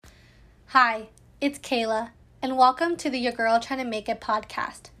Hi, it's Kayla, and welcome to the Your Girl Trying to Make It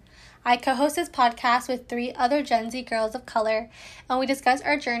podcast. I co-host this podcast with 3 other Gen Z girls of color, and we discuss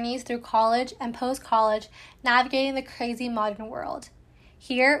our journeys through college and post-college, navigating the crazy modern world.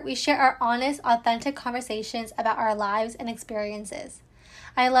 Here, we share our honest, authentic conversations about our lives and experiences.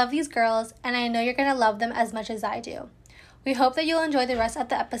 I love these girls, and I know you're going to love them as much as I do. We hope that you'll enjoy the rest of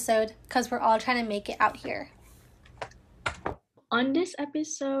the episode, because we're all trying to make it out here. On this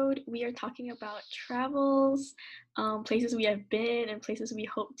episode, we are talking about travels, places we have been, and places we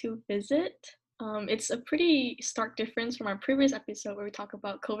hope to visit. It's a pretty stark difference from our previous episode where we talk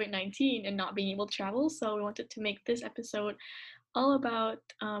about COVID-19 and not being able to travel. So we wanted to make this episode all about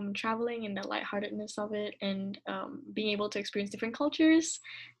traveling and the lightheartedness of it and being able to experience different cultures.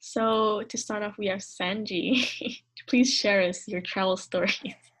 So to start off, we have Sanji. Please share us your travel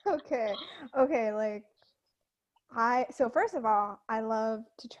stories. Okay, so first of all, I love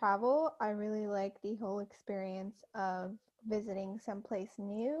to travel. I really like the whole experience of visiting someplace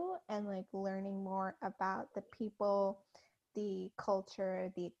new and like learning more about the people, the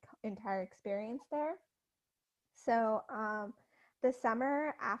culture, the entire experience there. So, the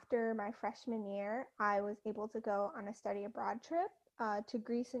summer after my freshman year, I was able to go on a study abroad trip to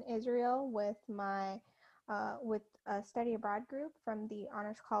Greece and Israel with a study abroad group from the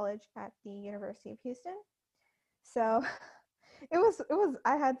Honors College at the University of Houston. So it was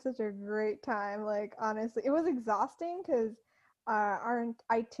I had such a great time. Like honestly, it was exhausting because our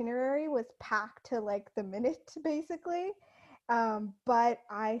itinerary was packed to like the minute basically. But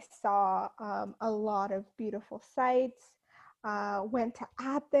I saw a lot of beautiful sights. Went to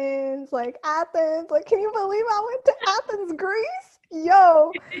Athens, like, can you believe I went to Athens, Greece?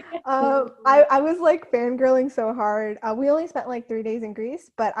 Yo, I was like fangirling so hard. We only spent like 3 days in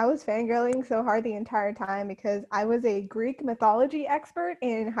Greece, but I was fangirling so hard the entire time because I was a Greek mythology expert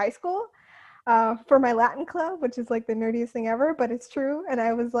in high school for my Latin club, which is like the nerdiest thing ever, but it's true. And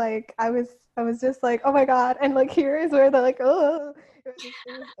I was just like, oh my god! And like here is where they're like, oh, it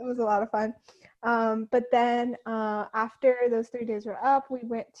was a lot of fun. But then after those 3 days were up, we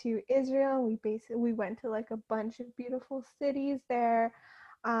went to Israel. We went to like a bunch of beautiful cities there.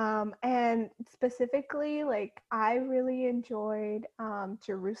 And specifically, like I really enjoyed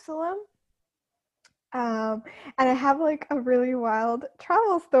Jerusalem. Um, and I have like a really wild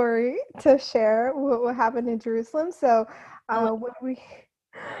travel story to share what happened in Jerusalem. When we,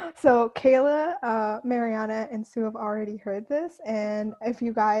 so Kayla, Mariana, and Sue have already heard this. And if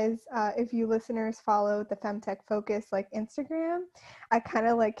you listeners follow the Femtech Focus like Instagram, I kind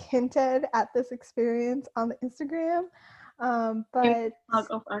of like hinted at this experience on the Instagram. But Plug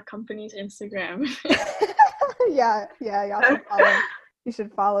of our company's Instagram. yeah, y'all should follow. You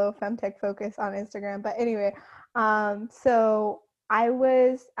should follow Femtech Focus on Instagram. But anyway, so I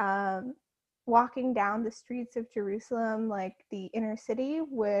was walking down the streets of Jerusalem, like the inner city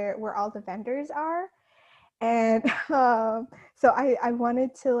where all the vendors are. And so I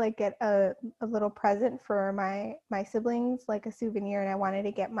wanted to like get a little present for my siblings, like a souvenir, and I wanted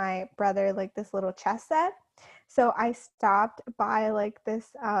to get my brother like this little chess set. So I stopped by like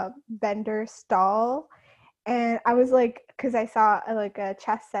this vendor stall, and I was like, because I saw like a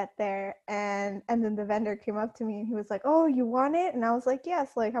chess set there, and then the vendor came up to me and he was like, "Oh, you want it?" And I was like,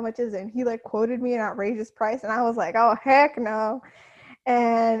 "Yes." Like, how much is it? And he like quoted me an outrageous price, and I was like, "Oh, heck no!"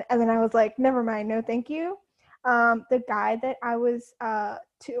 And then I was like, "Never mind, no, thank you." The guy that I was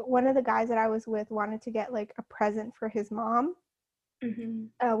one of the guys that I was with wanted to get like a present for his mom,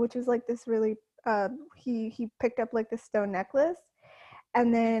 which was like this really he picked up like this stone necklace,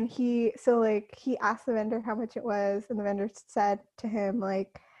 and then he asked the vendor how much it was, and the vendor said to him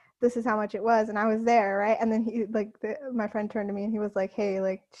like, this is how much it was, and I was there, right? And then my friend turned to me and he was like, hey,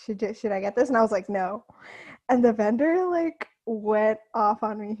 like should I get this? And I was like, no. And the vendor like went off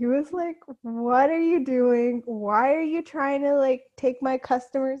on me. He was like, what are you doing? Why are you trying to like take my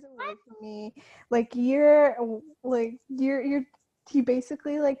customers away from me? Like you're he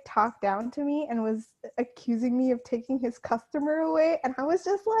basically like talked down to me and was accusing me of taking his customer away, and I was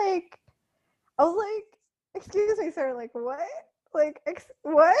like, excuse me, sir, like what? What?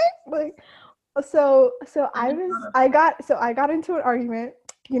 Like I got into an argument,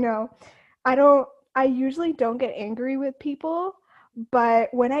 you know. I don't I usually don't get angry with people,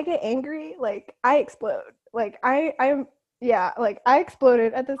 but when I get angry, like I explode. Like I'm yeah, like I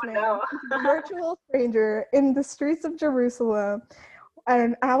exploded at this man, this virtual stranger in the streets of Jerusalem.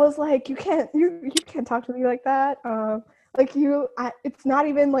 And I was like, you can't talk to me like that. It's not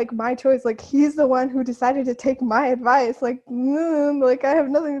even like my choice. Like he's the one who decided to take my advice. Like I have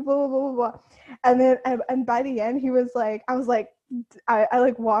nothing. Blah blah blah blah blah. And then and by the end, he was like, I was like, I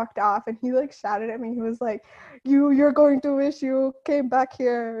like walked off, and he like shouted at me. He was like, you're going to wish you came back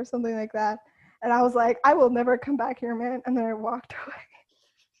here, or something like that. And I was like, I will never come back here, man. And then I walked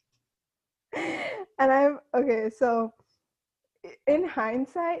away. And I'm okay, so in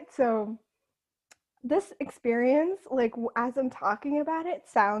hindsight, so this experience, like as I'm talking about it,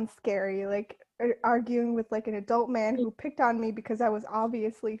 sounds scary. Like arguing with like an adult man who picked on me because I was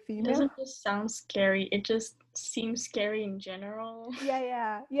obviously It female. doesn't just sound scary, it just seems scary in general.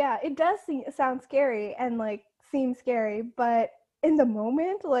 Yeah. It does sound scary and like seem scary, but in the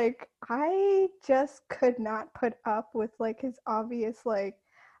moment, like I just could not put up with like his obvious like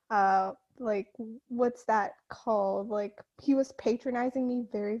what's that called? Like he was patronizing me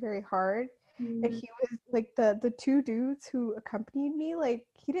very, very hard. And he was like the two dudes who accompanied me, like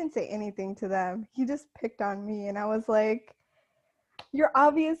he didn't say anything to them. He just picked on me, and I was like, you're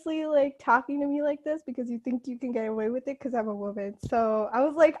obviously like talking to me like this because you think you can get away with it because I'm a woman. So I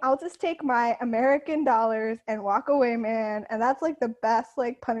was like, I'll just take my American dollars and walk away, man. And that's like the best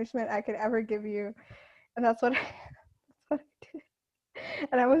like punishment I could ever give you. And that's what that's what I did.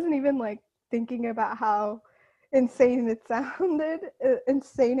 And I wasn't even like thinking about how insane it sounded,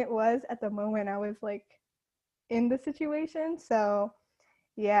 insane it was at the moment I was like in the situation. So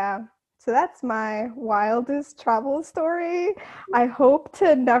yeah. So that's my wildest travel story. I hope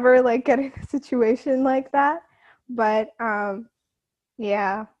to never like get in a situation like that. But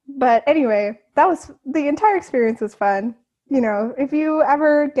yeah. But anyway, that was the entire experience was fun. You know, if you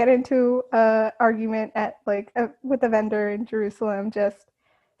ever get into a argument at like with a vendor in Jerusalem, just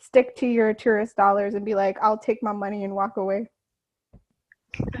stick to your tourist dollars and be like, I'll take my money and walk away.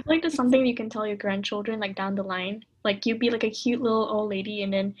 I feel like that's something you can tell your grandchildren like down the line. Like you'd be like a cute little old lady,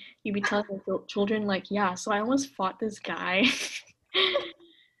 and then you'd be telling your children like, "Yeah, so I almost fought this guy,"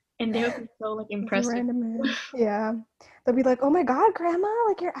 and they would be so like It's a impressed with random you. man. Yeah. They'll be like, oh my God, grandma,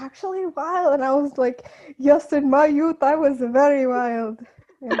 like you're actually wild. And I was like, yes, in my youth, I was very wild.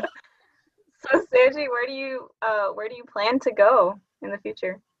 Yeah. So Sergi, where do you plan to go in the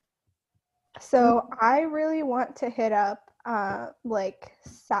future? So I really want to hit up like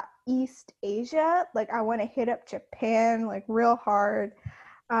East Asia. Like I want to hit up Japan like real hard.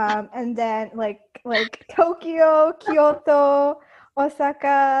 And then like Tokyo, Kyoto,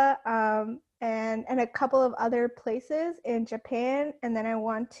 Osaka, and a couple of other places in Japan. And then I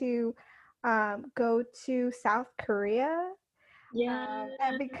want to go to South Korea. Yeah,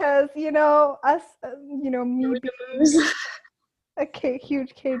 And because you know us, me being moves. a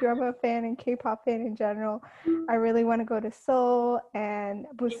huge K-drama fan and K-pop fan in general, I really want to go to Seoul and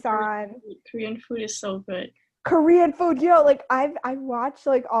Busan. Korean food is so good. Korean food, yo, like I've watched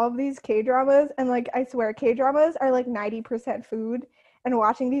like all of these K-dramas, and like I swear K-dramas are like 90% food, and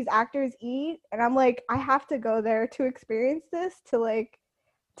watching these actors eat, and I'm like, I have to go there to experience this, to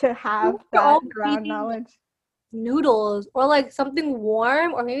have They're all that ground eating knowledge. noodles or like something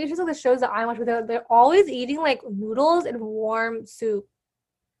warm, or maybe it's just like the shows that I watch, but they're always eating like noodles and warm soup.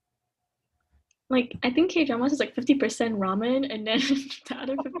 Like I think K dramas is like 50% ramen, and then the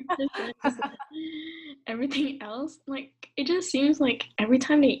other 50% is like, everything else. Like it just seems like every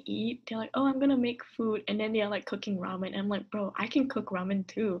time they eat, they're like, "Oh, I'm gonna make food," and then they're like cooking ramen. And I'm like, "Bro, I can cook ramen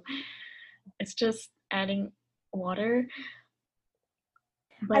too. It's just adding water."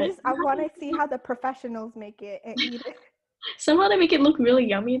 But I want to see how the professionals make it and eat it. somehow they make it look really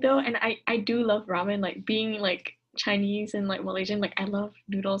yummy though, and I do love ramen. Like being like Chinese and like Malaysian, like I love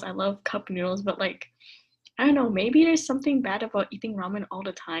noodles. I love cup noodles, but like I don't know, maybe there's something bad about eating ramen all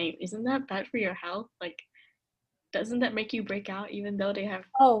the time. Isn't that bad for your health? Like, doesn't that make you break out even though they have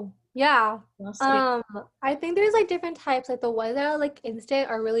Oh, yeah. mostly? I think there's like different types. Like the ones that are like instant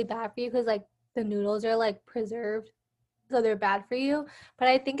are really bad for you because like the noodles are like preserved, so they're bad for you. But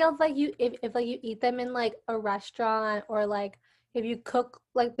I think of like if like you eat them in like a restaurant, or like if you cook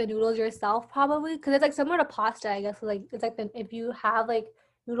like the noodles yourself, probably because it's like similar to pasta, I guess. So, like it's like if you have like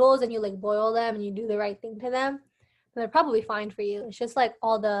noodles and you like boil them and you do the right thing to them, then they're probably fine for you. It's just like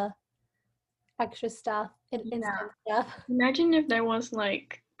all the extra stuff and Yeah. instant stuff. Imagine if there was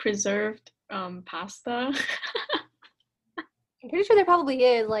like preserved pasta. I'm pretty sure there probably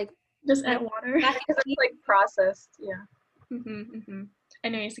is like Just mac add water. and Because it's cheese. like processed, yeah.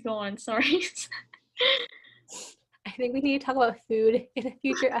 Anyways, go on. Sorry. I think we need to talk about food in a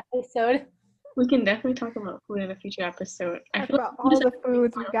future episode. We can definitely talk about food in a future episode. I Talk feel about like all the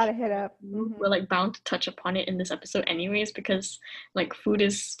foods we gotta hit up. we're like bound to touch upon it in this episode anyways, because like food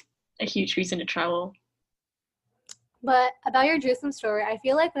is a huge reason to travel. But about your Jerusalem story, I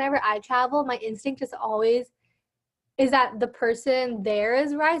feel like whenever I travel, my instinct is always is that the person there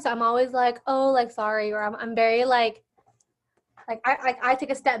is right. So I'm always like, oh, like sorry, or I'm very like Like I take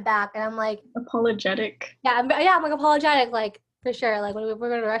a step back and I'm like apologetic. I'm like apologetic, like for sure. Like when we're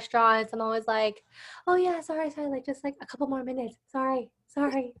going to restaurants, I'm always like, oh yeah, sorry, like just like a couple more minutes. Sorry.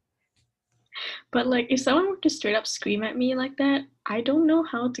 But like if someone were to straight up scream at me like that, I wouldn't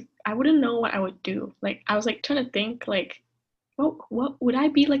know what I would do. Like I was like trying to think like what would I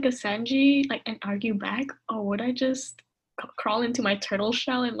be like a Sanji like and argue back, or would I just crawl into my turtle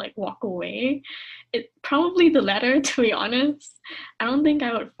shell and like walk away? It probably the latter, to be honest. I don't think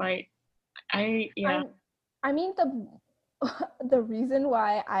I would fight. I mean the reason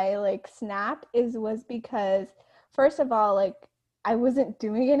why I like snapped was because first of all, like I wasn't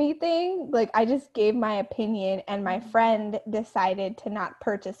doing anything. Like I just gave my opinion and my friend decided to not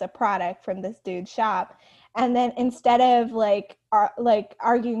purchase a product from this dude's shop. And then instead of like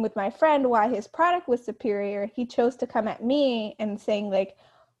arguing with my friend why his product was superior, he chose to come at me and saying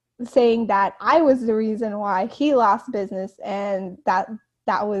that I was the reason why he lost business and that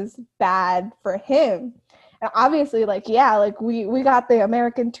was bad for him. And obviously, like, yeah, like we got the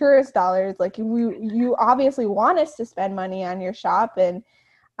American tourist dollars. Like you obviously want us to spend money on your shop. And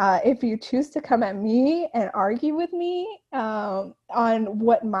if you choose to come at me and argue with me on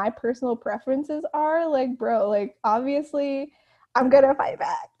what my personal preferences are, like, bro, like, obviously I'm going to fight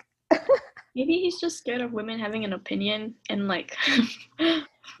back. Maybe he's just scared of women having an opinion and like I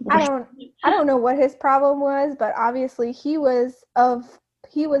don't know what his problem was, but obviously he was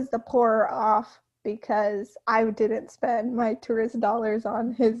the poorer off because I didn't spend my tourist dollars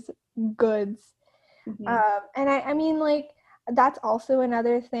on his goods. And I mean, like, that's also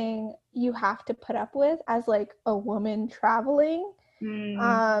another thing you have to put up with as like a woman traveling,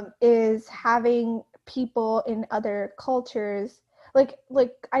 is having people in other cultures. Like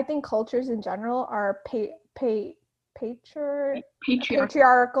I think cultures in general are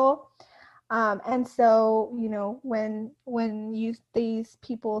patriarchal. And so, you know, when these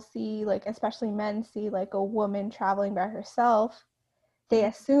people see, like, especially men see like a woman traveling by herself, they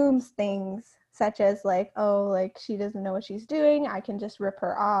assume things such as like, oh, like she doesn't know what she's doing, I can just rip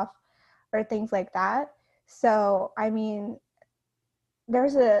her off, or things like that. So, I mean,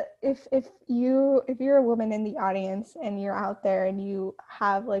 if you're a woman in the audience and you're out there and you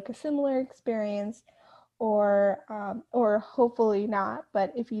have like a similar experience, or hopefully not,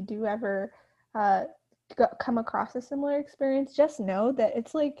 but if you do ever come across a similar experience, just know that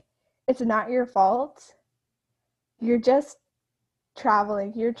it's not your fault. You're just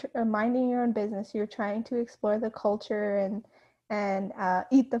traveling. You're minding your own business. You're trying to explore the culture and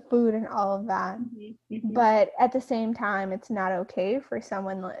eat the food and all of that. But at the same time, it's not okay for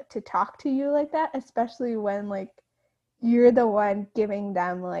someone to talk to you like that, especially when like you're the one giving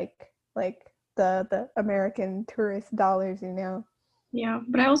them like the American tourist dollars, you know. Yeah,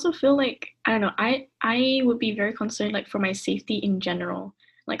 but I also feel like, I don't know, I would be very concerned like for my safety in general.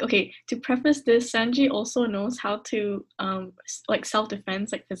 Like, okay, to preface this, Sanji also knows how to like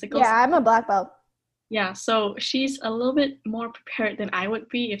self-defense, like physical. Yeah, I'm a black belt. Yeah, so she's a little bit more prepared than I would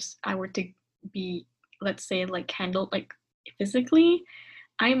be if I were to be, let's say, like handled like physically.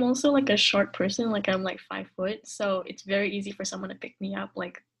 I'm also like a short person, like I'm like 5 foot, so it's very easy for someone to pick me up,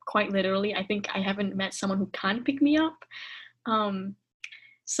 like quite literally. I think I haven't met someone who can't pick me up.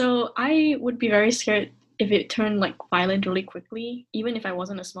 So I would be very scared if it turned like violent really quickly, even if I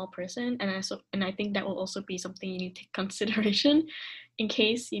wasn't a small person. And I think that will also be something you need to take consideration in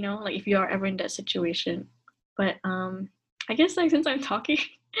case, you know, like if you are ever in that situation. But I guess like since I'm talking,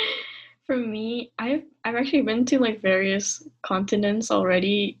 for me, I've actually been to like various continents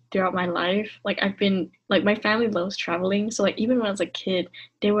already throughout my life. Like I've been like my family loves traveling, so like even when I was a kid,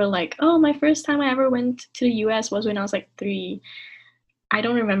 they were like, "Oh, my first time I ever went to the US was when I was like 3." I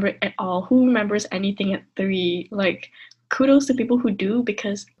don't remember at all. Who remembers anything at 3? Like, kudos to people who do,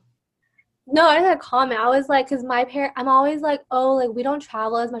 because No, I had a comment. I was like, because I'm always like, oh, like we don't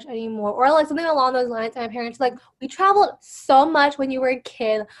travel as much anymore, or like something along those lines. And my parents are like, we traveled so much when you were a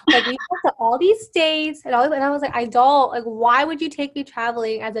kid. Like we went to all these states and all. And I was like, I don't. Like, why would you take me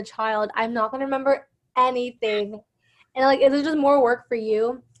traveling as a child? I'm not gonna remember anything. And like, is it just more work for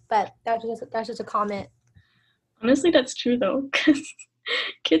you? But that's just a comment. honestly, that's true though, because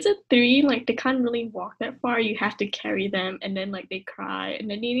kids at 3, like they can't really walk that far. You have to carry them, and then like they cry, and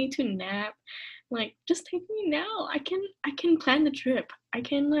then they need to nap. Like, just take me now. I can plan the trip. I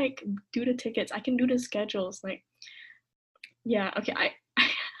can like do the tickets. I can do the schedules. Like, yeah, okay, I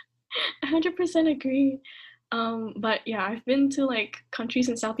 100% agree. But yeah, I've been to like countries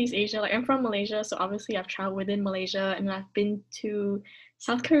in Southeast Asia. Like I'm from Malaysia, so obviously I've traveled within Malaysia, and I've been to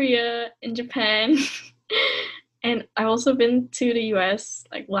South Korea and Japan. And I've also been to the US,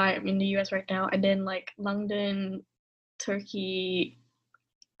 like, well, I'm in the US right now, and then like London, Turkey,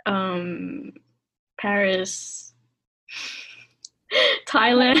 Paris,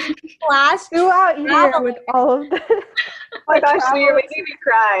 Thailand. Last Sue out here travel. with all of the. Oh my gosh, so you're making me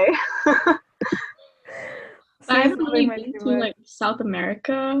cry. I haven't Sue's really loving been too to much. like South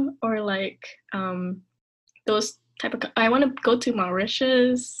America or like those type of. I want to go to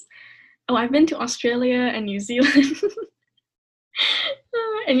Mauritius. Oh, I've been to Australia and New Zealand.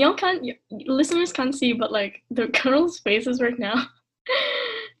 And listeners can't see, but like the girls' faces right now.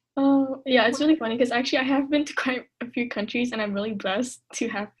 Oh, yeah, it's really funny because actually I have been to quite a few countries and I'm really blessed to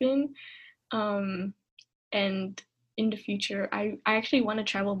have been. And in the future, I actually want to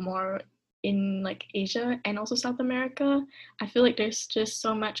travel more in like Asia and also South America. I feel like there's just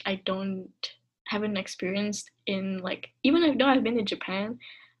so much I haven't experienced in like, even though I've been to Japan,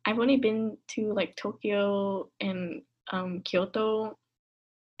 I've only been to like Tokyo and Kyoto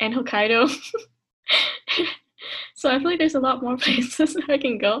and Hokkaido. So I feel like there's a lot more places I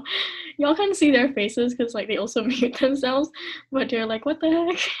can go. Y'all can't see their faces because like they also mute themselves, but they're like, what the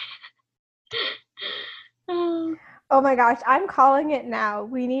heck? Oh my gosh, I'm calling it now.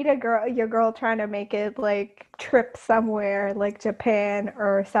 We need your girl trying to make it like trip somewhere like Japan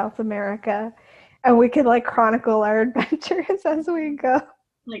or South America, and we could like chronicle our adventures as we go.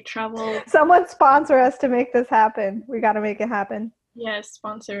 Like travel. Someone sponsor us to make this happen. We got to make it happen. Yes,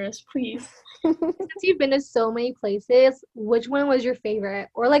 sponsor us, please. Since you've been to so many places, which one was your favorite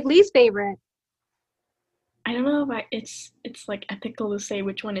or like least favorite? I don't know if it's like ethical to say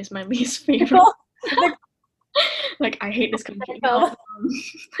which one is my least favorite. Like I hate this country.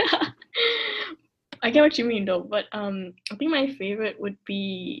 I get what you mean though, but I think my favorite would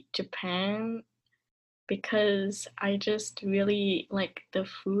be Japan because I just really like the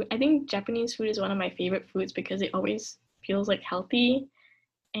food. I think Japanese food is one of my favorite foods because it always feels like healthy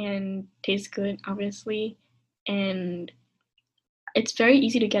and tastes good, obviously, and it's very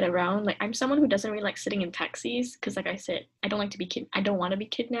easy to get around. Like I'm someone who doesn't really like sitting in taxis because, like I said, I don't like to be I don't want to be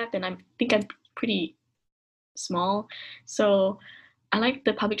kidnapped, and I think I'm pretty small, so I like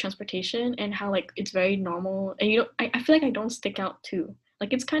the public transportation and how like it's very normal, and I feel like I don't stick out too.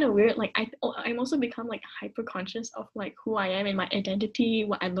 Like it's kind of weird. Like I'm also become like hyper conscious of like who I am and my identity,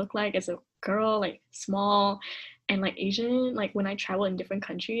 what I look like as a girl, like small and like Asian. Like when I travel in different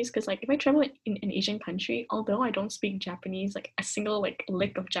countries, because like if I travel in an Asian country, although I don't speak Japanese, like a single like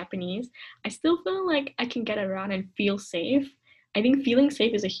lick of Japanese, I still feel like I can get around and feel safe. I think feeling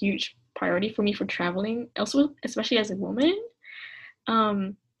safe is a huge priority for me for traveling, also especially as a woman.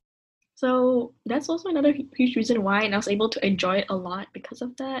 So that's also another huge reason why, and I was able to enjoy it a lot because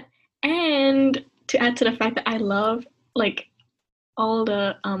of that. And to add to the fact that I love like all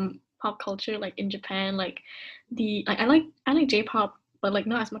the pop culture like in Japan, like I like J-pop, but like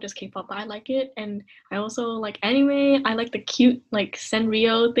not as much as K-pop, but I like it. And I also like anime. I like the cute like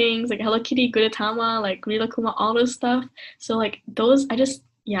Sanrio things, like Hello Kitty, Gudetama, like Rilakkuma, all those stuff. So like those, I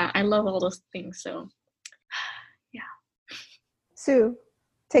love all those things. So yeah. Sue,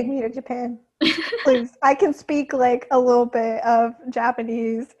 take me to Japan, please. I can speak like a little bit of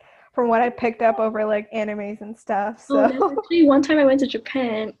Japanese from what I picked up over like animes and stuff. So actually one time I went to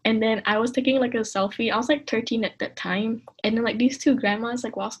Japan and then I was taking like a selfie. I was like 13 at that time, and then like these two grandmas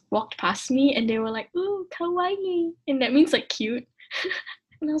like walked past me and they were like, "Ooh, kawaii," and that means like cute.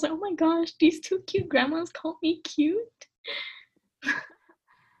 And I was like, "Oh my gosh, these two cute grandmas called me cute."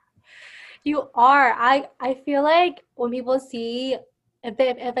 You are. I feel like when people see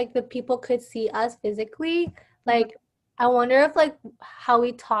if like the people could see us physically, like I wonder if like how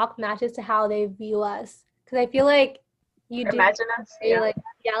we talk matches to how they view us. Because I feel like you do Imagine us. very, like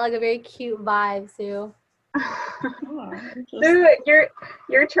like a very cute vibe, Sue. Dude,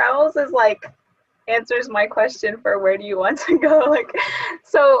 your travels is like answers my question for where do you want to go. Like,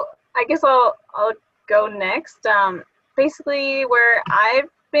 so I guess I'll go next. Basically where I've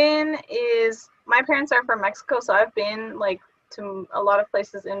been is, my parents are from Mexico, so I've been like to a lot of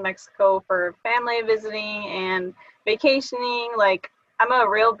places in Mexico for family visiting and vacationing. Like I'm a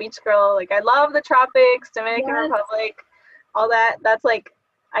real beach girl. Like I love the tropics, Dominican Republic, all that. That's like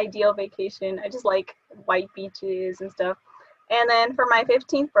ideal vacation. I just like white beaches and stuff. And then for my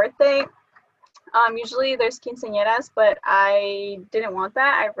 15th birthday, usually there's quinceañeras, but I didn't want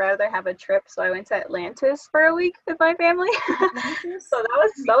that. I'd rather have a trip, so I went to Atlantis for a week with my family. So that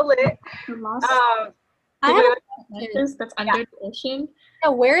was so lit. Atlantis, that's under the ocean.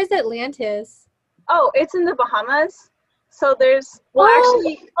 Yeah, where is Atlantis? Oh, it's in the Bahamas. So there's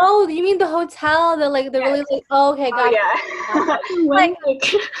actually. Oh, you mean the hotel? The like the really like. Oh, okay, got it. Yeah. Like,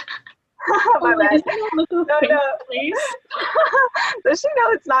 My bad. No, No. place. Does she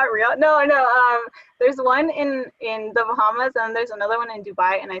know it's not real? No. There's one in the Bahamas, and there's another one in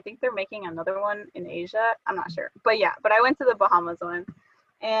Dubai, and I think they're making another one in Asia. I'm not sure, but yeah. But I went to the Bahamas one,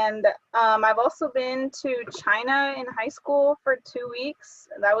 and I've also been to China in high school for 2 weeks.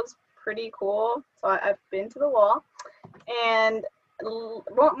 That was pretty cool. So I've been to the wall, and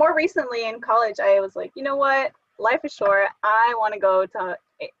more recently in college, I was like, you know what? Life is short. I want to go to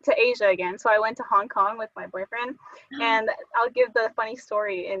Asia again. So I went to Hong Kong with my boyfriend, and I'll give the funny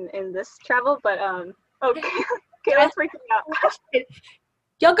story in this travel. But okay, Kayla's freaking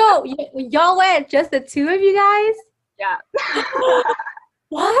out. Y'all went, just the two of you guys? Yeah.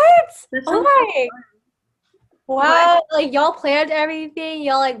 What? That's Oh so my. Wow, like y'all planned everything.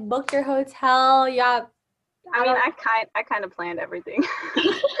 Y'all like booked your hotel. Y'all. I mean, I kind of planned everything.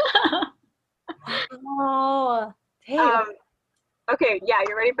 Oh, damn. Okay, yeah,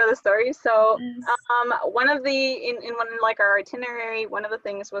 you ready for the story? So, one of the in one like our itinerary, one of the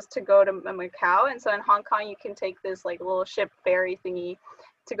things was to go to Macau, and so in Hong Kong you can take this like little ship ferry thingy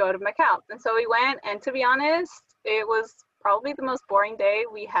to go to Macau. And so we went, and to be honest, it was probably the most boring day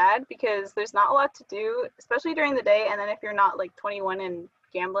we had because there's not a lot to do, especially during the day, and then if you're not like 21 and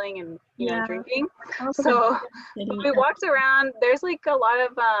gambling and you know drinking. So we walked around. There's like a lot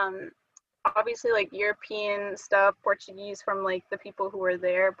of obviously like European stuff, Portuguese from like the people who were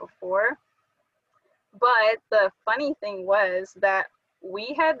there before. But the funny thing was that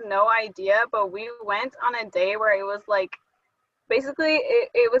we had no idea, but we went on a day where it was like basically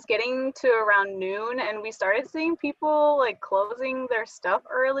it was getting to around noon, and we started seeing people like closing their stuff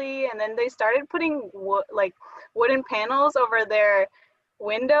early, and then they started putting wooden panels over their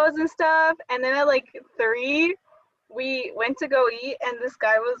windows and stuff. And then at like 3 we went to go eat, and this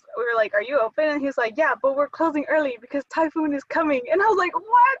guy we were like, are you open? And he was like, yeah, but we're closing early because typhoon is coming. And I was like,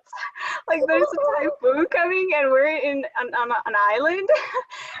 what? Like there's a typhoon coming and we're on an island.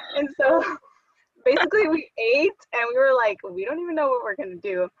 And so basically we ate, and we were like, we don't even know what we're gonna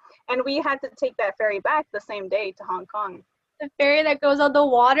do. And we had to take that ferry back the same day to Hong Kong. The ferry that goes on the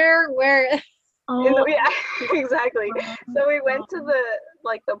water where Yeah, exactly. So we went to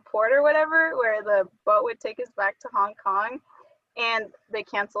the port or whatever where the boat would take us back to Hong Kong, and they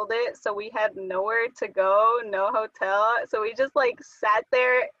canceled it. So we had nowhere to go, no hotel. So we just like sat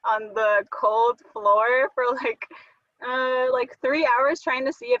there on the cold floor for like 3 hours trying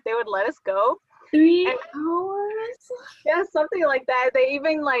to see if they would let us go. 3 hours? Yeah, something like that.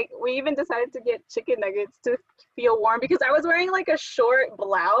 We even decided to get chicken nuggets to feel warm because I was wearing like a short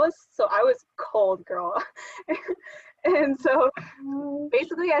blouse, so I was cold, girl. And so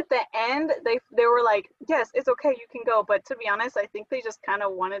basically at the end they were like, yes, it's okay, you can go. But to be honest, I think they just kind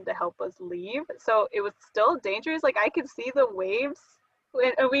of wanted to help us leave. So it was still dangerous. Like I could see the waves,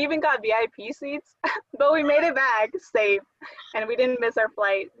 and we even got VIP seats, but we made it back safe, and we didn't miss our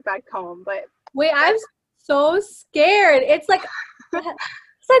flight back home. But wait, I'm so scared. It's like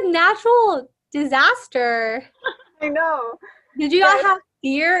a natural disaster. I know. Did you not have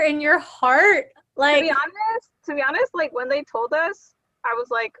fear in your heart? Like, to be honest, like when they told us, I was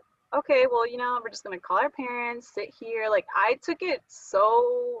like, okay, well, you know, we're just gonna call our parents, sit here. Like I took it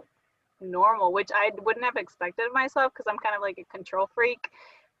so normal, which I wouldn't have expected of myself because I'm kind of like a control freak.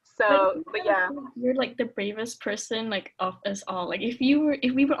 So, but yeah, you're like the bravest person like of us all. Like if we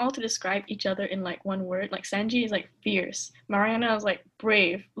were all to describe each other in like one word, like Sanji is like fierce, Mariana is like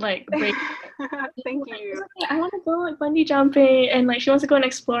brave, like brave. Thank you. Okay, I want to go like bungee jumping, and like she wants to go and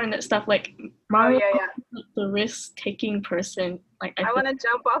explore and that stuff. Like Mariana, is the risk taking person. Like I want to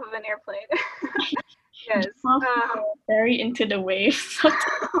jump off of an airplane. Yes. Very into the waves.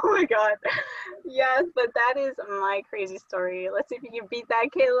 Oh my god. Yes, but that is my crazy story. Let's see if you can beat that,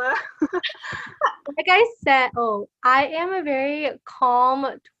 Kayla. Like I said, I am a very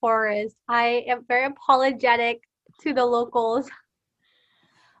calm tourist. I am very apologetic to the locals.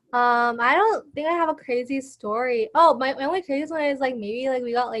 I don't think I have a crazy story. Oh, my only crazy one is like maybe like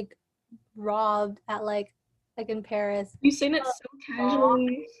we got like robbed at like in Paris. You saying it so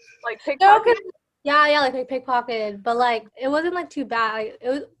casually. Like pickpocket? Yeah, like pickpocketed, but like it wasn't like too bad.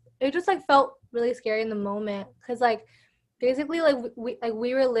 It just like felt really scary in the moment because like basically like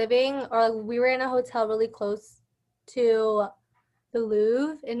we were living or like, we were in a hotel really close to the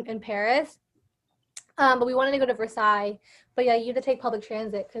Louvre in Paris, but we wanted to go to Versailles. But yeah, you had to take public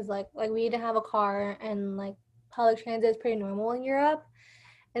transit because like we didn't have a car, and like public transit is pretty normal in Europe,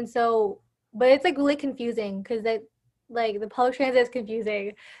 and so but it's like really confusing because like the public transit is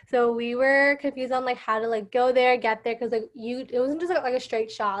confusing, so we were confused on like how to like go there, get there, because like it wasn't just like a straight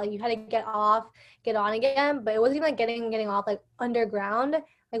shot. Like you had to get off, get on again, but it wasn't even like getting off like underground.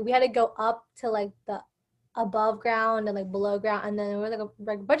 like we had to go up to like the above ground and like below ground, and then there was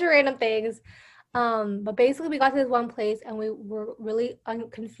like a bunch of random things. But basically we got to this one place and we were really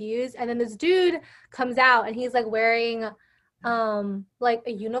confused, and then this dude comes out and he's like wearing like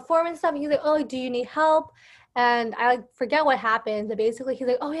a uniform and stuff, and he's like, oh, do you need help? And I like forget what happened, but basically he's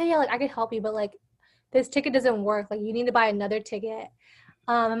like, oh yeah, like I can help you, but like this ticket doesn't work, like you need to buy another ticket.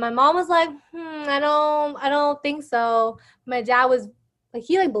 And my mom was like, I don't think so. My dad was like,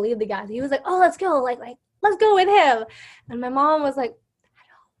 he like believed the guy. So he was like, oh, let's go, like let's go with him. And my mom was like,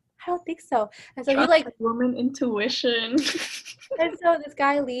 I don't think so. And so he like woman intuition. and so this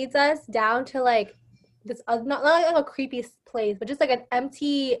guy leads us down to like this not like a creepy place, but just like an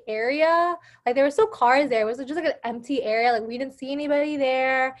empty area. Like there were still cars there. It was just like an empty area. Like we didn't see anybody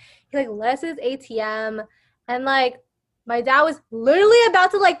there. He like led us to his ATM, and like my dad was literally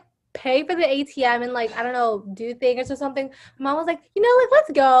about to like pay for the ATM and like I don't know, do things or something. My mom was like, you know, like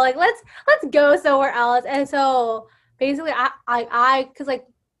let's go, like let's go somewhere else. And so basically I because like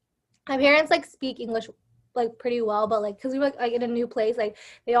my parents like speak English like pretty well, but like because we were like in a new place, like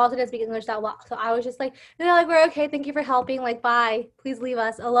they also didn't speak English that well. So I was just like, you know, like we're okay, thank you for helping, like bye, please leave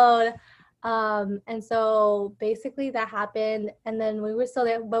us alone. And so basically that happened, and then we were still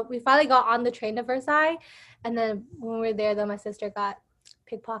there, but we finally got on the train to Versailles, and then when we were there, then my sister got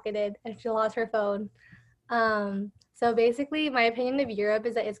pickpocketed and she lost her phone. So basically my opinion of Europe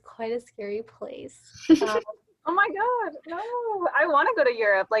is that it's quite a scary place. Oh my God, no, I want to go to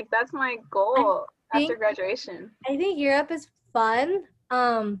Europe. Like that's my goal after graduation. I think Europe is fun,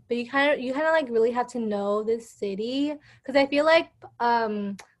 but you kind of like really have to know this city, because I feel like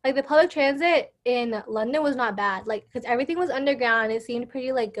the public transit in London was not bad, like because everything was underground. It seemed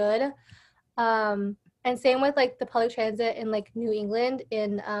pretty like good, and same with like the public transit in like New England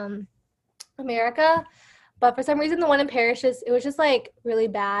in America. But for some reason the one in Paris it was just like really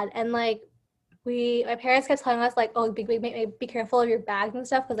bad, and like my parents kept telling us like, oh, be careful of your bags and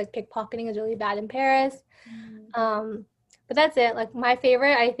stuff, because like pickpocketing is really bad in Paris. But that's it. Like my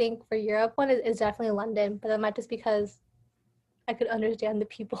favorite, I think, for Europe one is definitely London, but that might just because I could understand the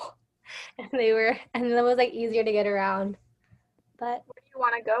people and it was like easier to get around. But where do you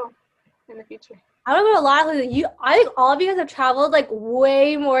want to go in the future? I don't go to a lot of places. I think all of you guys have traveled like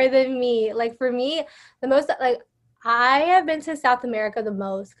way more than me. Like for me, the most like I have been to South America the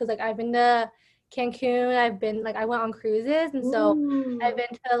most, because like I've been to Cancun. I went on cruises, and so I've been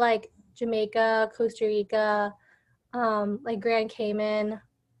to like Jamaica, Costa Rica, like Grand Cayman,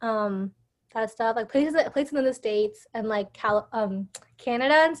 that stuff, like places in the States, and like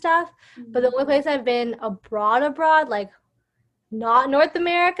Canada and stuff. But the only place I've been abroad, like not North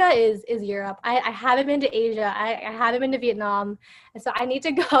America, is Europe. I haven't been to Asia. I haven't been to Vietnam, and so I need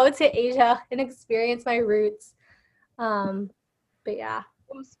to go to Asia and experience my roots. But yeah.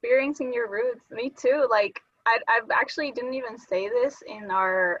 Experiencing your roots, me too. Like I've actually didn't even say this in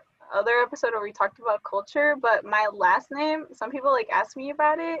our other episode where we talked about culture, but my last name, some people like ask me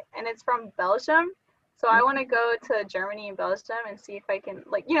about it, and it's from Belgium. So I want to go to Germany and Belgium and see if I can,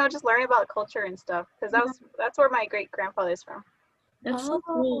 like, you know, just learn about culture and stuff, because that's where my great grandfather is from. That's so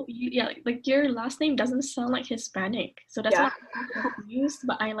cool. Yeah, like your last name doesn't sound like Hispanic, so that's why I'm confused.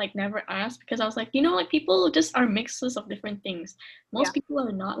 But I like never asked, because I was like, you know, like people just are mixes of different things. Most people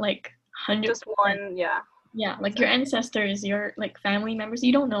are not like 100%. Just one, Yeah, like your ancestors, your like family members,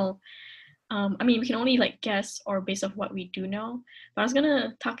 you don't know. I mean, we can only like guess or based off what we do know. But I was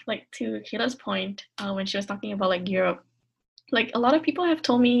gonna talk like to Kayla's point when she was talking about like Europe. Like a lot of people have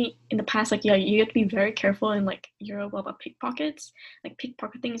told me in the past, like, yeah, you have to be very careful in like Europe about pickpockets. Like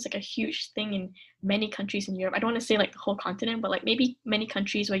pickpocketing is like a huge thing in many countries in Europe. I don't want to say like the whole continent, but like maybe many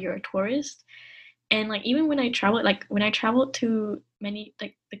countries where you're a tourist. And like even when I traveled to many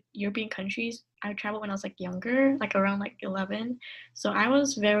like the European countries, I traveled when I was like younger, like around like 11. So I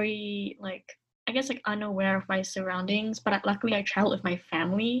was very like, I guess like unaware of my surroundings, but luckily I traveled with my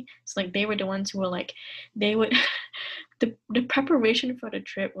family. So like they were the ones who were like, they would the preparation for the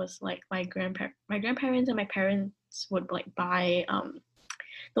trip was like my grandparents and my parents would like buy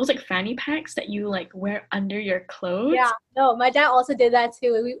those like fanny packs that you like wear under your clothes. Yeah, no, my dad also did that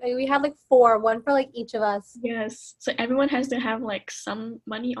too. We had like 4, one for like each of us. Yes, so everyone has to have like some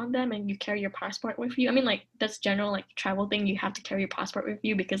money on them, and you carry your passport with you. I mean, like that's general like travel thing. You have to carry your passport with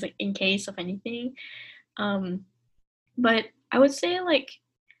you because like in case of anything. But I would say like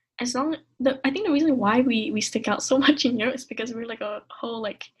I think the reason why we stick out so much in Europe is because we're like a whole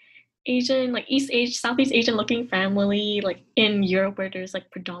like Asian, like Southeast Asian looking family, like in Europe where there's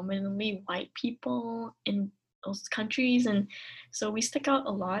like predominantly white people, and those countries, and so we stick out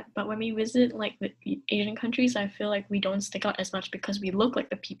a lot. But when we visit like the Asian countries, I feel like we don't stick out as much because we look like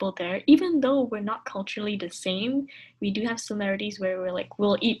the people there. Even though we're not culturally the same, we do have similarities where we're like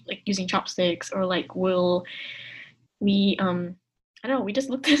we'll eat like using chopsticks, or like we I don't know, we just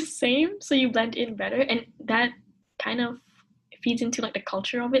look the same, so you blend in better, and that kind of feeds into like the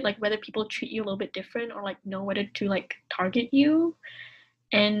culture of it, like whether people treat you a little bit different or like know whether to like target you.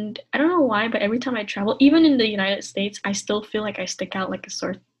 And I don't know why, but every time I travel, even in the United States, I still feel like I stick out like a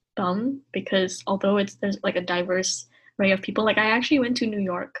sore thumb, because although there's like a diverse array of people, like I actually went to New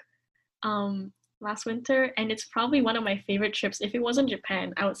York last winter, and it's probably one of my favorite trips. If it wasn't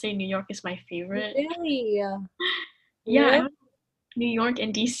Japan, I would say New York is my favorite. Really? Yeah, I Really? went to New York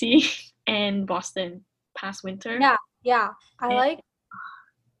and DC and Boston past winter. Yeah. I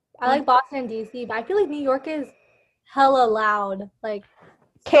And like Boston and DC, but I feel like New York is hella loud. Like,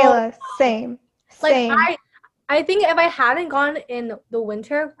 so, Kayla, same. like Same. I think if I hadn't gone in the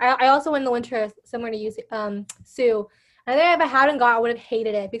winter, I also went in the winter similar to you, Sue. I think if I hadn't gone, I would have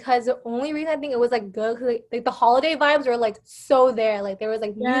hated it, because the only reason I think it was like good, cause like the holiday vibes were like so there. Like there was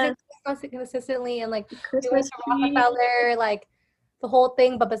like music consistently, and like we went Christmas to tree. Rockefeller, like the whole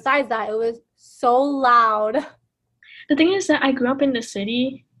thing. But besides that, it was so loud. The thing is that I grew up in the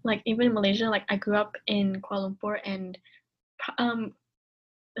city, like even in Malaysia, like I grew up in Kuala Lumpur, and um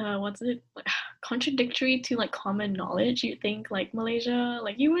what's it like, contradictory to like common knowledge, you think like Malaysia,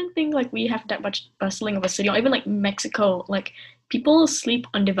 like you wouldn't think like we have that much bustling of a city, or even like Mexico, like people sleep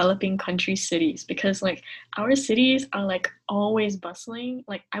on developing country cities, because like our cities are like always bustling.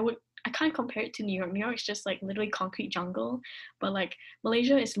 Like I can't compare it to New York. New York's just like literally concrete jungle, but like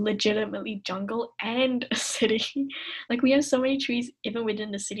Malaysia is legitimately jungle and a city. Like we have so many trees even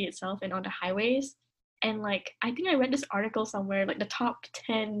within the city itself and on the highways. And like I think I read this article somewhere, like the top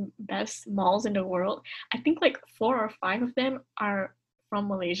 10 best malls in the world, I think like 4 or 5 of them are from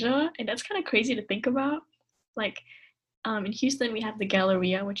Malaysia, and that's kind of crazy to think about. Like in Houston we have the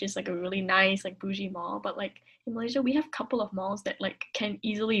Galleria, which is like a really nice like bougie mall, but like in Malaysia we have a couple of malls that like can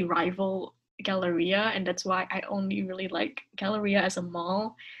easily rival Galleria, and that's why I only really like Galleria as a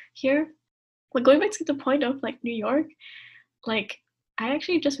mall here. But going back to the point of like New York, like I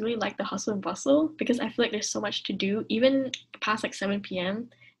actually just really like the hustle and bustle, because I feel like there's so much to do even past like 7 p.m.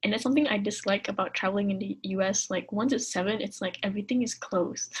 And that's something I dislike about traveling in the US. Like once it's 7, it's like everything is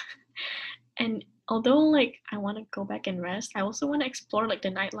closed. And although like I want to go back and rest, I also want to explore like the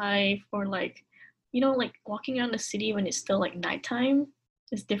nightlife, or like like walking around the city when it's still like nighttime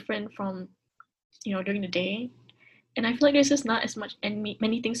is different from during the day. And I feel like there's just not as much and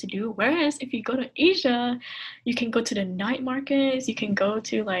many things to do. Whereas if you go to Asia, you can go to the night markets. You can go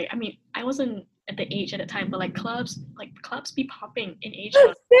to like, I mean, I wasn't at the age at the time, but like clubs be popping in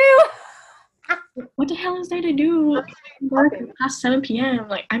Asia. What the hell is there to do? Work past 7 p.m.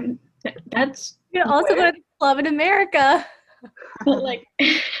 Like that's. You can also go to the club in America. But like.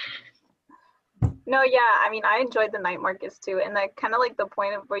 No, yeah, I mean, I enjoyed the night markets too, and that kind of like the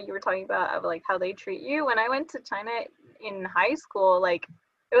point of what you were talking about of like how they treat you. When I went to China in high school, like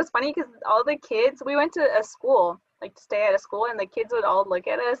it was funny because all the kids, we went to a school, like to stay at a school, and the kids would all look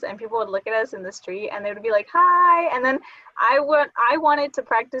at us, and people would look at us in the street, and they would be like, "Hi," and then I wanted to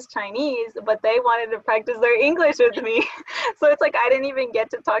practice Chinese, but they wanted to practice their English with me, so it's like I didn't even get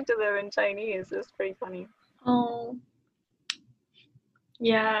to talk to them in Chinese. It's pretty funny. Oh.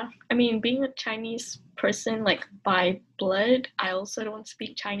 Yeah, I mean, being a Chinese person, like by blood, I also don't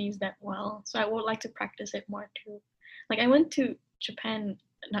speak Chinese that well. So I would like to practice it more too. Like I went to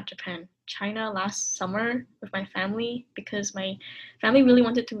China last summer with my family, because my family really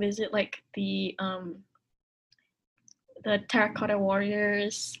wanted to visit like the terracotta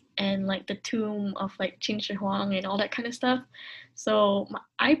warriors and like the tomb of like Qin Shi Huang and all that kind of stuff. So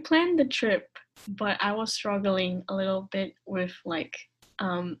I planned the trip, but I was struggling a little bit with like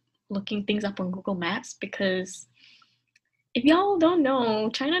looking things up on Google Maps, because if y'all don't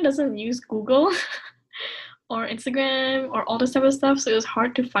know, China doesn't use Google or Instagram or all this type of stuff, so it was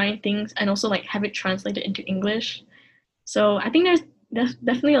hard to find things and also like have it translated into English. So I think there's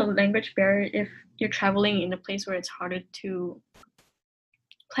definitely a language barrier if you're traveling in a place where it's harder to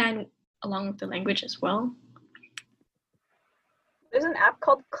plan along with the language as well. There's an app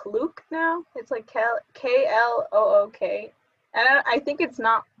called Klook now. It's like Klook. And I think it's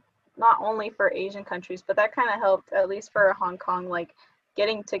not only for Asian countries, but that kind of helped, at least for Hong Kong, like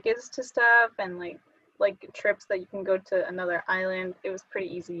getting tickets to stuff and like trips that you can go to another island. It was pretty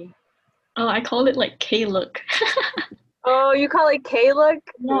easy. Oh, I called it like Klook. Oh, you call it Klook?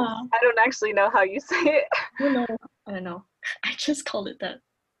 Yeah. I don't actually know how you say it. I don't know. I just called it that.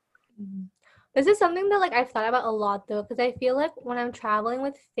 This is something that like I've thought about a lot though, because I feel like when I'm traveling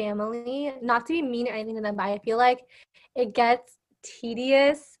with family, not to be mean or anything to them, but I feel like it gets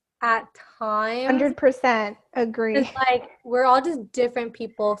tedious at times. 100% It's agree. like we're all just different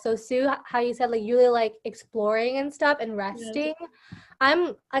people. So Sue, how you said like you really like exploring and stuff and Yes. resting.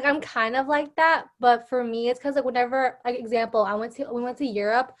 I'm kind of like that, but for me it's because like whenever like example, we went to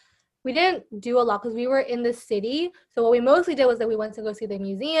Europe. We didn't do a lot because we were in the city. So what we mostly did was that we went to go see the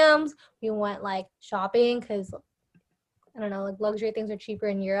museums. We went like shopping because I don't know, like luxury things are cheaper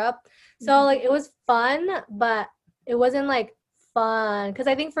in Europe. So like it was fun, but it wasn't like fun because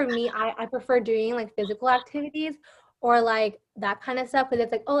I think for me, I prefer doing like physical activities or like that kind of stuff because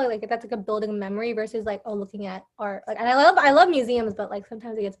it's like oh like that's like a building memory versus like oh looking at art like and I love museums but like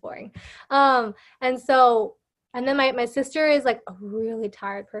sometimes it gets boring. And so and then my sister is like a really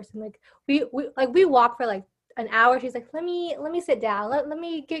tired person like we walk for like an hour. She's like let me sit down, let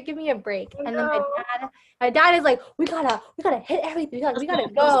me give me a break. And then No, my dad is like, we gotta hit everything. We gotta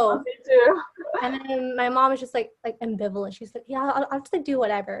those go. me too. And then my mom is just like ambivalent. She's like, yeah, I'll just like do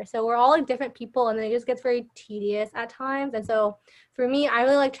whatever. So we're all like different people, and then it just gets very tedious at times. And so for me, I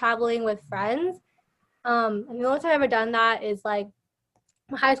really like traveling with friends. And the only time I've ever done that is like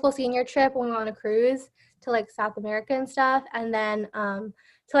my high school senior trip when we went on a cruise to like South America and stuff, and then to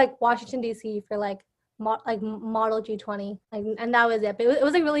like Washington D.C. for like Model G20, like, and that was it. But it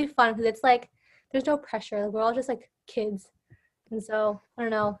was like really fun because it's like there's no pressure. Like, we're all just like kids, and so I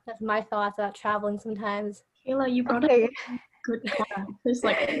don't know. That's my thoughts about traveling sometimes. Kayla, you brought up Okay, a good point. There's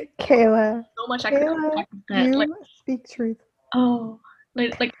like Kayla. so much I could Kayla, unpack with that. Like, you speak truth. oh,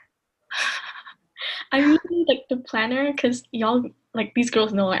 like I'm usually like the planner because y'all like these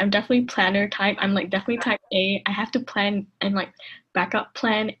girls know like, I'm definitely planner type. I'm like definitely type A. I have to plan and like backup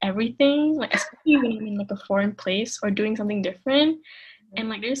plan everything, like especially when I'm in like a foreign place or doing something different. And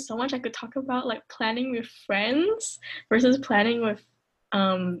like there's so much I could talk about like planning with friends versus planning with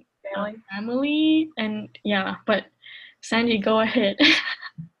um Family. family and yeah, but Sandy, go ahead.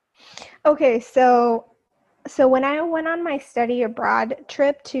 Okay, so when I went on my study abroad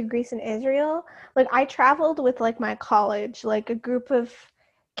trip to Greece and Israel, like I traveled with like my college, like a group of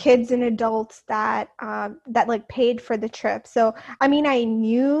kids and adults that like paid for the trip. So I mean, I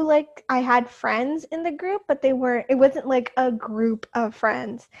knew like I had friends in the group, but it wasn't like a group of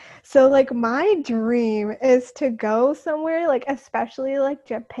friends. So like my dream is to go somewhere like especially like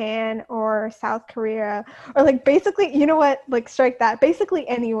Japan or South Korea or like basically, you know what? Like strike that. Basically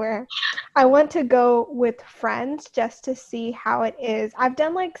anywhere. I want to go with friends just to see how it is. I've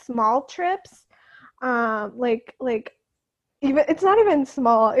done like small trips, like even it's not even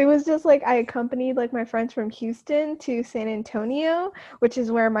small. It was just like I accompanied like my friends from Houston to San Antonio, which is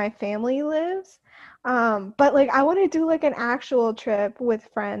where my family lives. But like I want to do like an actual trip with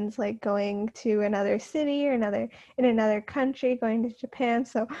friends, like going to another city or another country, going to Japan.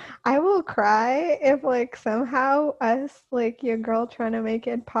 So I will cry if like somehow us like your girl trying to make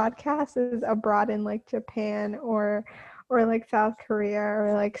it podcast is abroad in like Japan or like South Korea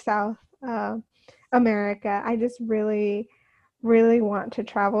or like South America. I just really want to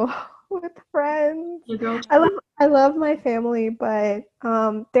travel with friends. Your girl I love my family, but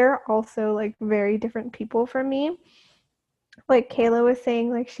they're also like very different people from me. Like Kayla was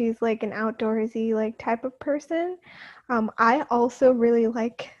saying, like she's like an outdoorsy like type of person. I also really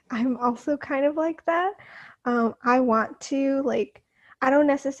like I'm also kind of like that. I want to like I don't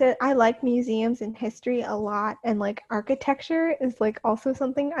necessarily I like museums and history a lot and like architecture is like also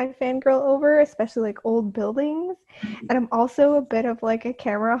something I fangirl over, especially like old buildings. And I'm also a bit of like a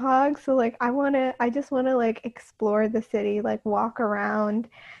camera hog, so like I just wanna like explore the city, like walk around,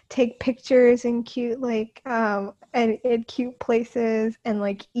 take pictures in cute places and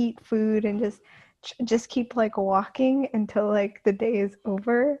like eat food and just keep like walking until like the day is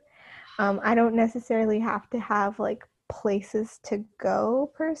over. I don't necessarily have to have like places to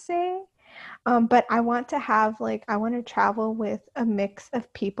go per se. But I want to travel with a mix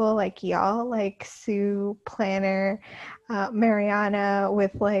of people like y'all, like Sue, Planner, Mariana,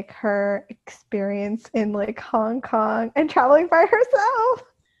 with like her experience in like Hong Kong and traveling by herself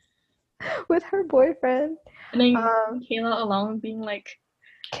with her boyfriend. and then Um, Kayla along being like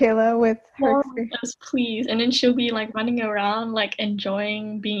Kayla with her more experience. yes, please. And then she'll be like running around, like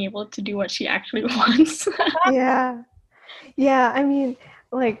enjoying being able to do what she actually wants. Yeah. Yeah, I mean,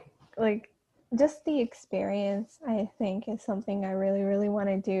 like just the experience, I think, is something I really, really want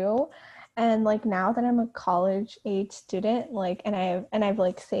to do. And like now that I'm a college age student, like and I've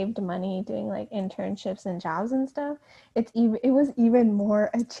like saved money doing like internships and jobs and stuff, it was even more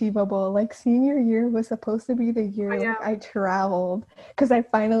achievable. Like senior year was supposed to be the year Oh, yeah. like I traveled because I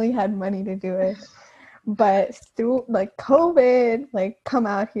finally had money to do it. But still like COVID like come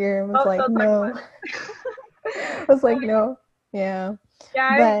out here and was Oh, like don't talk no. about I was like no. Yeah.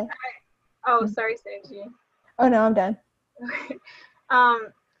 yeah. But Oh, sorry, Sanji. oh no, I'm done. um,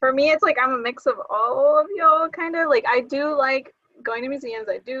 for me, it's like I'm a mix of all of y'all, kind of. Like I do like going to museums.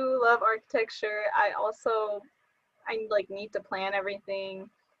 I do love architecture. I like need to plan everything,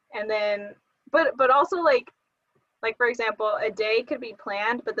 and then but also like for example, a day could be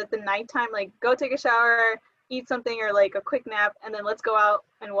planned, but at the nighttime, like go take a shower, eat something, or like a quick nap, and then let's go out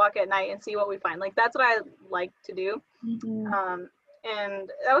and walk at night and see what we find. Like that's what I like to do. Mm-hmm. And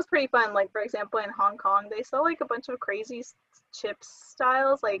that was pretty fun. Like for example, in Hong Kong, they sell like a bunch of crazy chips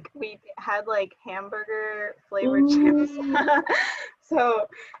styles. Like we had like hamburger flavored chips. So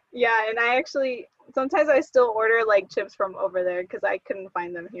yeah, and I actually sometimes I still order like chips from over there because I couldn't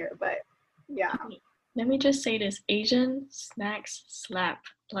find them here. But yeah. Let me just say this: Asian snacks slap.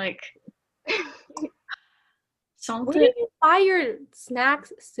 Like Where salted. do you buy your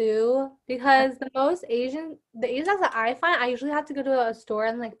snacks, Sue? Because the Asian snacks that I find, I usually have to go to a store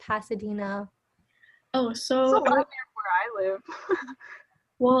in like Pasadena. Oh, There's a so lot near where I live.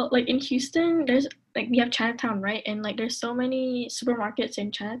 well, like in Houston, there's like we have Chinatown, right? And like there's so many supermarkets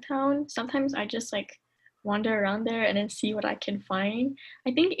in Chinatown. Sometimes I just like wander around there and then see what I can find.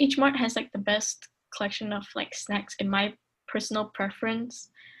 I think H Mart has like the best collection of like snacks in my personal preference.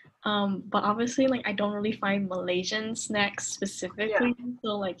 But obviously like I don't really find Malaysian snacks specifically.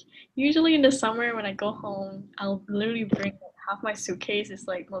 So like usually in the summer when I go home, I'll literally bring like half my suitcase is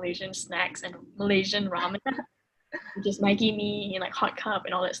like Malaysian snacks and Malaysian ramen. Just Maggie mee and like hot cup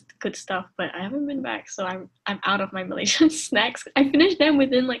and all that good stuff. But I haven't been back, so I'm out of my Malaysian snacks. I finished them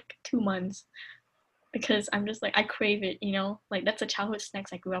within like 2 months because I'm just like I crave it, you know. Like that's the childhood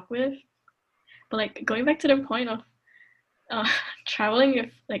snacks I grew up with. But like going back to the point of uh, traveling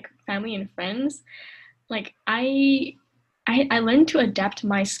with like family and friends, like I learned to adapt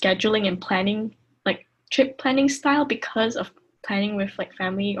my scheduling and planning, like trip planning style because of planning with like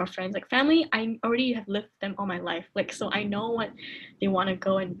family or friends. Like family, I already have lived them all my life. Like so I know what they want to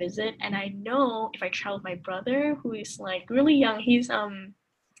go and visit, and I know if I travel with my brother who is like really young, he's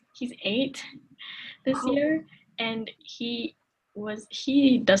 8 this year, and he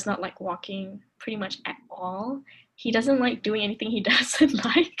does not like walking pretty much at all. He doesn't like doing anything he doesn't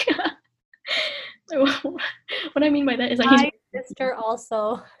like. What I mean by that is like he's My sister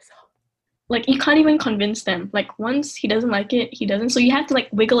also. like you can't even convince them. Like once he doesn't like it, he doesn't. So you have to like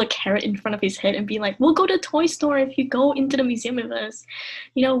wiggle a carrot in front of his head and be like, "We'll go to the toy store if you go into the museum with us.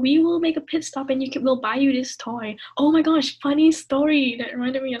 You know, we will make a pit stop and we'll buy you this toy." Oh my gosh, funny story that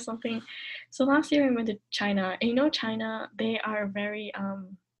reminded me of something. So last year we went to China, and you know China, they are very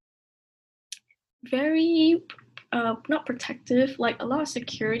not protective, like a lot of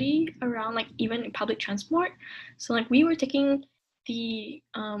security around like even public transport. So like we were taking the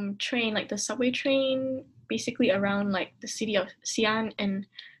train, like the subway train, basically around like the city of Xi'an and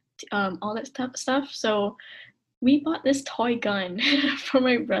all that stuff. So we bought this toy gun for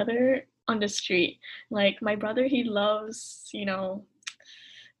my brother on the street. Like my brother, he loves, you know,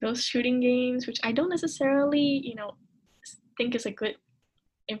 those shooting games, which I don't necessarily, you know, think is a good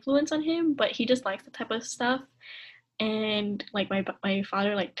influence on him, but he just likes the type of stuff. And like my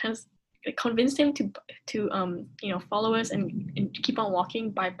father like convinced him to you know follow us and keep on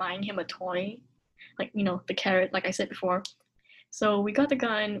walking by buying him a toy, like you know the carrot, like I said before. So we got the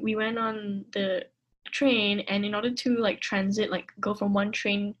gun, we went on the train, and in order to like transit, like go from one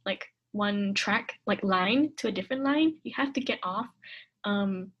train, like one track like line to a different line, you have to get off,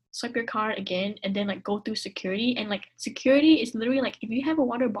 swipe your card again, and then like go through security. And like security is literally like if you have a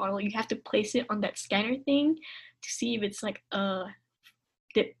water bottle, you have to place it on that scanner thing to see if it's like a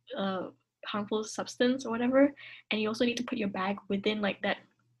harmful substance or whatever. And you also need to put your bag within like that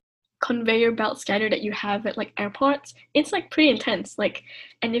conveyor belt scanner that you have at like airports. It's like pretty intense. Like,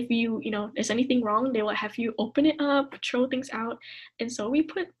 and if you know there's anything wrong, they will have you open it up, throw things out. And so we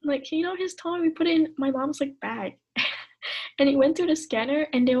put like you know his toy, we put it in my mom's like bag. And it went through the scanner,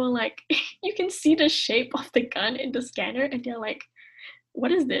 and they were like, you can see the shape of the gun in the scanner, and they're like,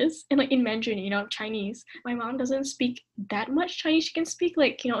 what is this? And like in Mandarin, you know, Chinese. My mom doesn't speak that much Chinese. She can speak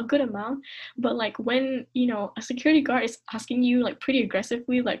like, you know, a good amount. But like when, you know, a security guard is asking you like pretty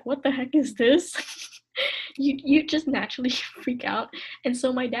aggressively, like, what the heck is this? you just naturally freak out. And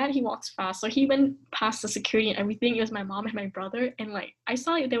so my dad, he walks fast, so he went past the security and everything. It was my mom and my brother, and like I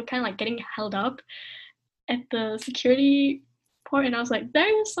saw they were kind of like getting held up at the security part, and I was like,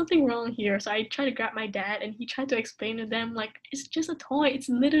 there is something wrong here. So I tried to grab my dad, and he tried to explain to them like, it's just a toy. It's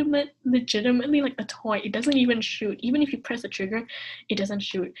legitimately like a toy. It doesn't even shoot. Even if you press the trigger, it doesn't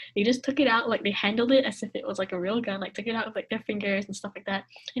shoot. They just took it out, like they handled it as if it was like a real gun, like took it out with like their fingers and stuff like that.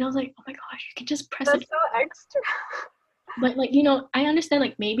 And I was like, oh my gosh, you can just press That's it. so extra. But like, I understand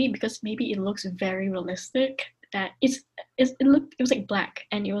like maybe it looks very realistic that it was like black,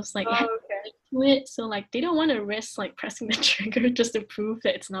 and it was like it had Okay. light to it, so like they don't want to risk like pressing the trigger just to prove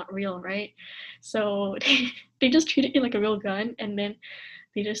that it's not real, right? So they just treated it like a real gun, and then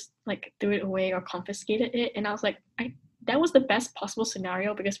they just like threw it away or confiscated it. And I was like, that was the best possible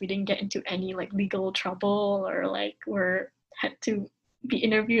scenario because we didn't get into any like legal trouble or like had to be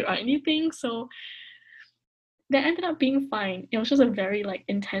interviewed or anything. So that ended up being fine. It was just a very like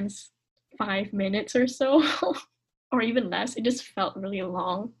intense 5 minutes or so, or even less. It just felt really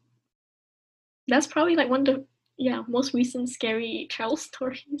long. That's probably like one of the most recent scary travel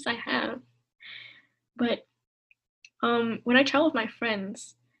stories I have. But when I travel with my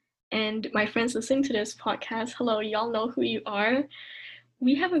friends, and my friends listening to this podcast, hello, y'all know who you are.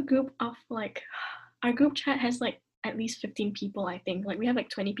 We have a group of like, our group chat has like at least 15 people, I think. Like we have like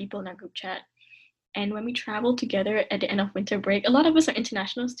 20 people in our group chat. And when we travel together at the end of winter break, a lot of us are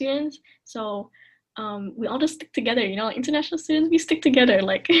international students, so we all just stick together. Like international students, we stick together,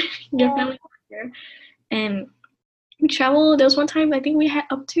 like your family here. And we travel. There was one time I think we had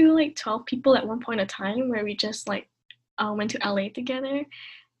up to like 12 people at one point in time where we just like went to LA together.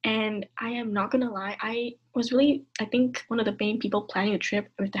 And I am not gonna lie, I was really, I think, one of the main people planning the trip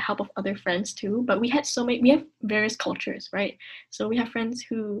with the help of other friends too. But we have various cultures, right? So we have friends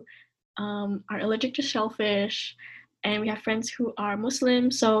who are allergic to shellfish, and we have friends who are Muslim,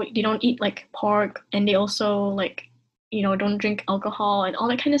 so they don't eat like pork, and they also like don't drink alcohol and all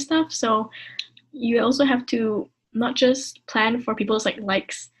that kind of stuff. So you also have to not just plan for people's like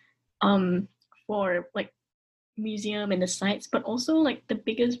likes for like museum and the sites, but also like the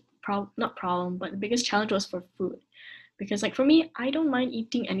biggest not problem, but the biggest challenge was for food. Because like for me, I don't mind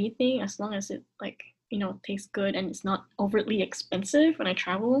eating anything as long as it like tastes good and it's not overtly expensive when I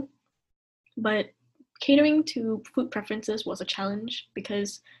travel. But catering to food preferences was a challenge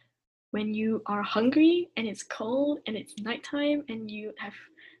because when you are hungry and it's cold and it's nighttime and you have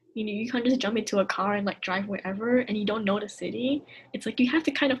you can't just jump into a car and like drive wherever and you don't know the city. It's like you have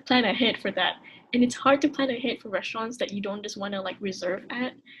to kind of plan ahead for that. And it's hard to plan ahead for restaurants that you don't just want to like reserve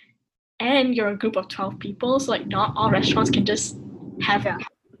at. And you're a group of 12 people, so like not all restaurants can just have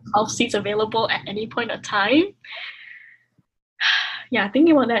 12 seats available at any point of time. Yeah,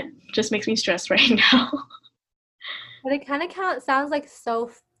 thinking about that just makes me stressed right now. But it kind of sounds like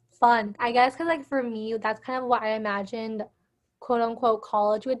so fun. I guess because like for me, that's kind of what I imagined quote unquote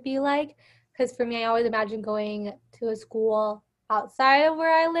college would be like. Because for me, I always imagined going to a school outside of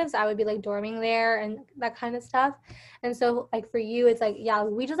where I live. So I would be like dorming there and that kind of stuff. And so like for you, it's like, yeah,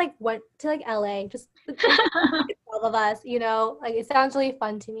 we just like went to like LA, just all of us, like it sounds really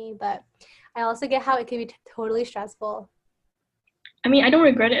fun to me, but I also get how it can be totally stressful. I mean, I don't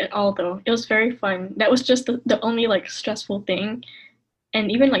regret it at all though. It was very fun. That was just the only like stressful thing.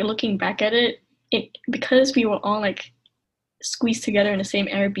 And even like looking back at it, because we were all like squeezed together in the same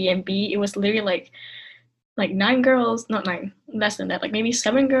Airbnb, it was literally like 9 girls, not nine, less than that, like maybe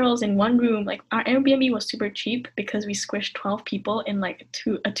 7 girls in one room. Like our Airbnb was super cheap because we squished 12 people in like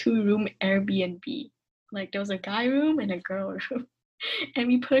a two-room Airbnb. Like there was a guy room and a girl room. And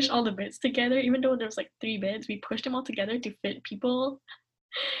we pushed all the beds together, even though there was like 3 beds, we pushed them all together to fit people.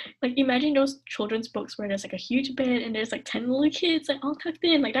 Like imagine those children's books where there's like a huge bed and there's like 10 little kids like all tucked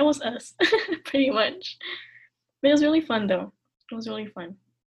in. Like that was us, pretty much. But it was really fun though. It was really fun.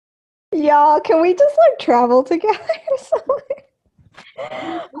 Y'all, can we just like travel together or something?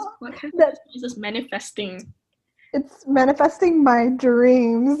 This podcast is just manifesting. It's manifesting my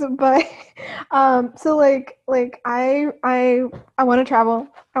dreams, but so like I want to travel.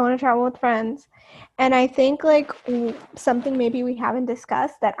 I want to travel with friends. And I think like something maybe we haven't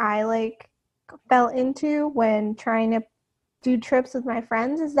discussed that I like fell into when trying to do trips with my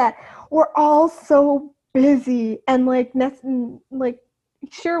friends is that we're all so busy and like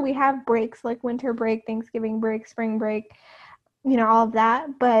sure we have breaks like winter break, Thanksgiving break, spring break, all of that,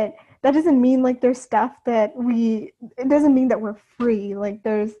 but that doesn't mean like there's stuff that it doesn't mean that we're free. Like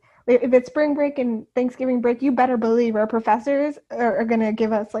there's if it's spring break and Thanksgiving break, you better believe our professors are going to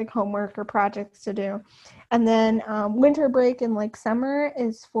give us like homework or projects to do. And then winter break and like summer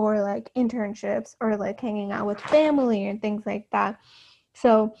is for like internships or like hanging out with family and things like that.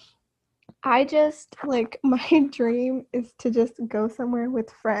 So I just like my dream is to just go somewhere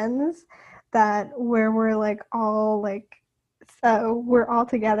with friends that where we're like all like so we're all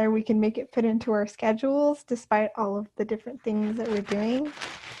together, we can make it fit into our schedules despite all of the different things that we're doing.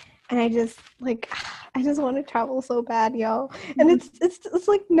 And I just like I just want to travel so bad, y'all. And it's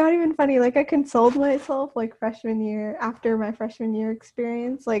like not even funny. Like I consoled myself like freshman year after my freshman year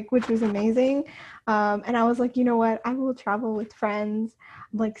experience, like which was amazing. And I was like, you know what? I will travel with friends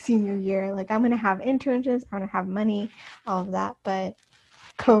like senior year. Like I'm gonna have internships, I'm gonna have money, all of that. But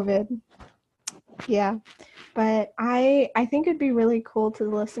COVID, yeah. But I think it'd be really cool to the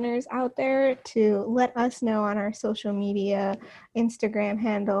listeners out there to let us know on our social media, Instagram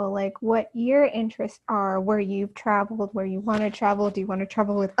handle, like what your interests are, where you've traveled, where you want to travel. Do you want to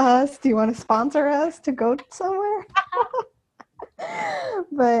travel with us? Do you want to sponsor us to go somewhere?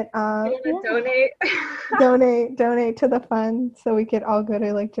 But You yeah. want to donate? donate to the fund so we could all go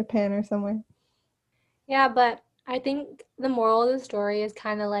to like Japan or somewhere. Yeah, but I think the moral of the story is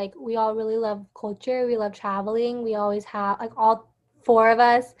kind of like we all really love culture. We love traveling. We always have, like, all four of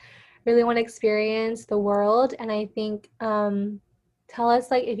us really want to experience the world. And I think tell us,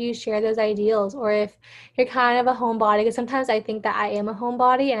 like, if you share those ideals or if you're kind of a homebody. Because sometimes I think that I am a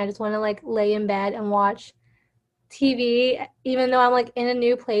homebody and I just want to, like, lay in bed and watch TV, even though I'm, like, in a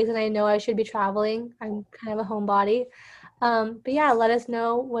new place and I know I should be traveling. I'm kind of a homebody. But yeah, let us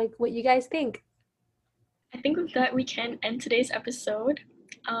know, like, what you guys think. I think with that, we can end today's episode.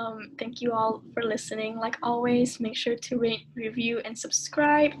 Thank you all for listening. Like always, make sure to rate, review, and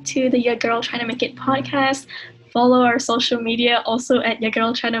subscribe to the Your Girl Trying to Make It podcast. Follow our social media also at Your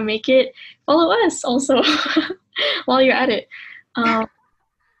Girl Trying to Make It. Follow us also while you're at it.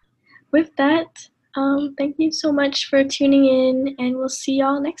 With that, thank you so much for tuning in, and we'll see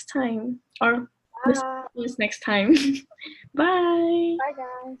y'all next time. Or listen to us next time. Bye. Bye,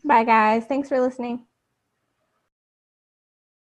 guys. Bye guys. Thanks for listening.